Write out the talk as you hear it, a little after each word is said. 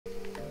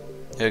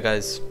Hey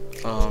guys,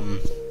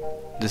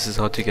 this is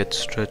how to get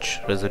stretch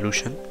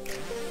resolution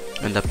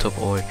in laptop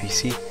or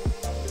PC.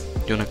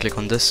 You wanna click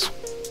on this.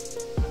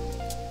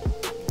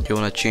 You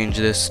wanna change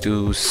this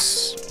to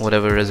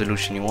whatever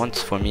resolution you want.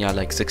 For me, I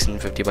like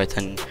 1650 by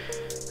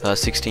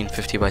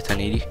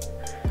 1080.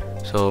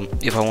 So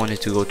if I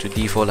wanted to go to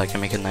default, I can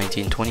make it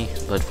 1920,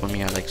 but for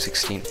me, I like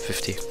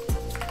 1650.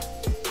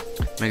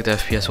 Make the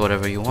FPS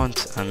whatever you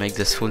want and make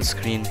this full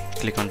screen.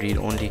 Click on read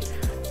only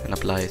and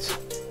apply it.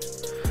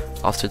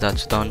 After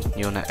that's done,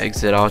 you wanna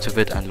exit out of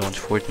it and launch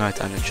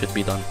Fortnite, and it should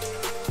be done.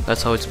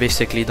 That's how it's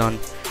basically done.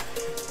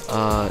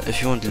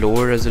 If you want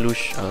lower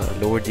resolution,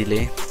 lower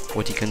delay,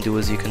 what you can do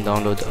is you can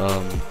download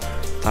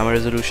timer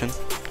resolution,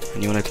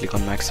 and you wanna click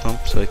on maximum,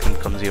 so it can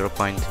become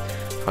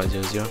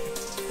 0.500,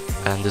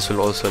 and this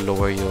will also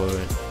lower your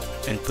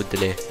input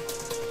delay.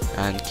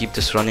 And keep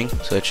this running,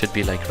 so it should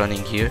be like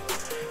running here,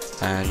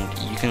 and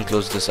you can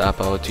close this app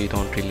out. You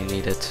don't really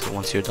need it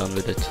once you're done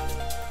with it.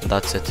 And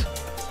that's it.